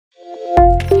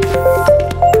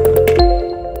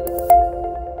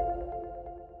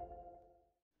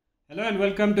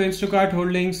welcome to Instrukart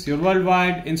Holdings, your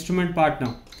worldwide instrument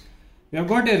partner. We have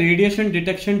got a radiation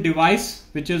detection device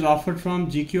which is offered from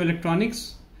GQ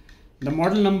Electronics, the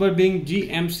model number being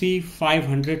GMC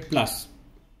 500+.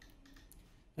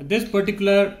 This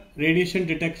particular radiation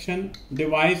detection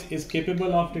device is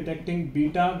capable of detecting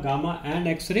beta, gamma and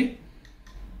X-ray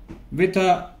with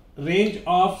a range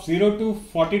of 0 to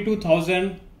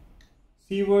 42,000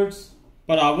 sieverts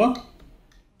per hour.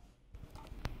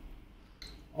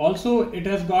 Also, it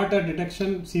has got a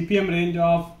detection CPM range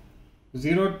of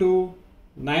 0 to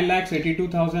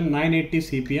 9,82,980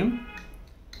 CPM.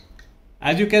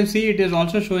 As you can see, it is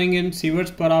also showing in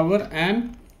sieverts per hour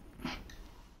and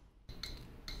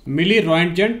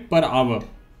milliroentgen per hour.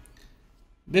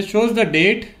 This shows the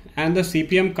date and the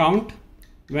CPM count.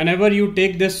 Whenever you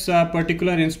take this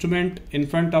particular instrument in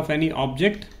front of any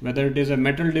object, whether it is a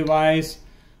metal device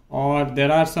or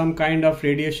there are some kind of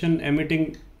radiation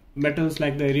emitting metals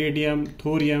like the iridium,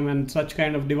 thorium and such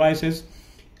kind of devices,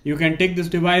 you can take this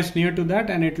device near to that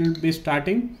and it will be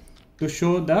starting to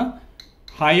show the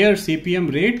higher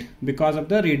CPM rate because of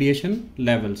the radiation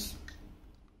levels.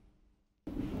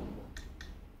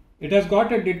 It has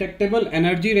got a detectable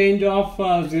energy range of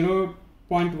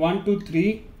 0.1 to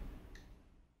 3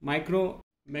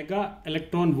 mega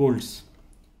electron volts.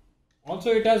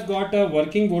 Also, it has got a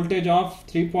working voltage of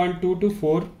 3.2 to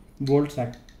 4 volts.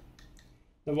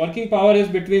 The working power is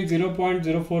between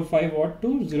 0.045 watt to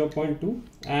 0.2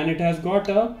 and it has got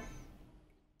a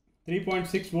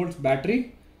 3.6 volts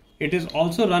battery. It is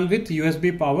also run with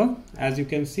USB power, as you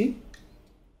can see.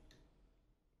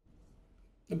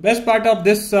 The best part of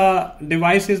this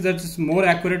device is that it's more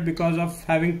accurate because of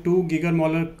having 2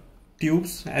 gigamolar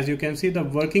tubes. As you can see, the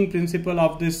working principle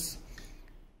of this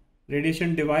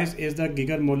radiation device is the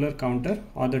Geiger counter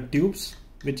or the tubes,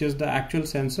 which is the actual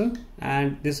sensor,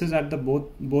 and this is at the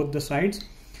both the sides,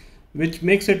 which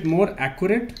makes it more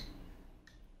accurate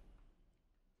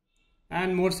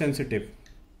and more sensitive.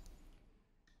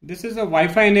 This is a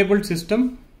Wi-Fi enabled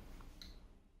system,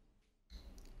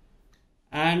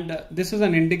 and this is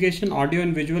an indication, audio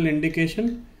and visual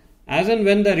indication. As and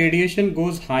when the radiation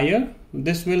goes higher,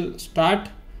 this will start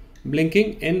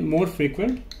blinking in more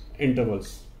frequent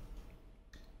intervals.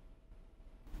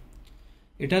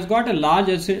 It has got a large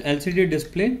LCD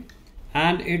display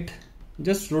and it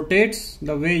just rotates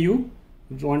the way you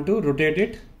want to rotate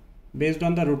it. Based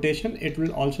on the rotation, it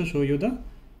will also show you the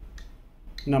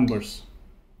numbers.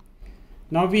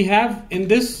 Now we have in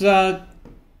this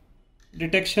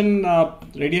radiation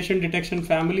detection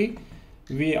family,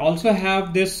 we also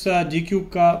have this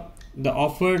GQ the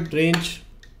offered range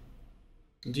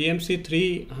GMC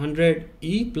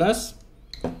 300E plus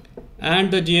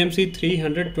and the GMC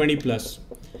 320 plus.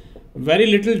 Very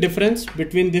little difference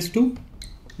between these two,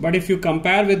 but if you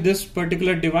compare with this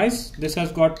particular device, this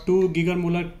has got 2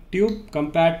 gigamolar tube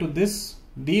compared to these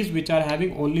which are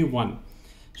having only 1.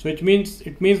 So it means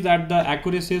that the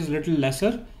accuracy is little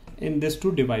lesser in these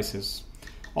two devices.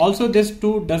 Also, this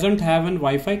too doesn't have an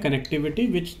Wi-Fi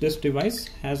connectivity, which this device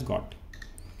has got.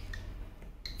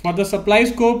 For the supply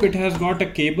scope, it has got a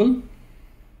cable,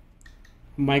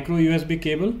 micro USB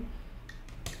cable,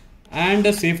 and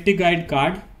a safety guide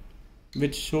card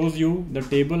which shows you the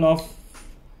table of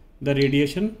the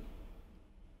radiation.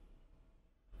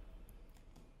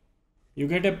 You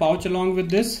get a pouch along with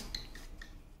this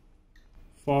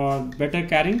for better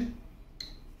carrying.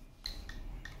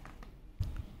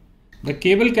 The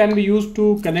cable can be used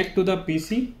to connect to the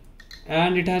PC,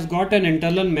 and it has got an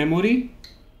internal memory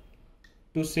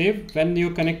to save. When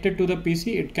you connect it to the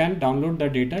PC, it can download the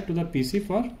data to the PC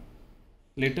for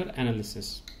later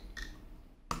analysis.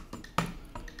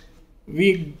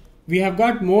 We have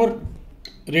got more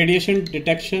radiation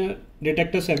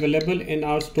detectors available in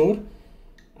our store,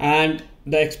 and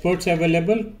the experts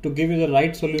available to give you the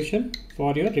right solution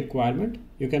for your requirement.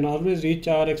 You can always reach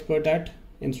our expert at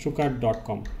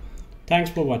instrukart.com. Thanks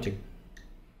for watching.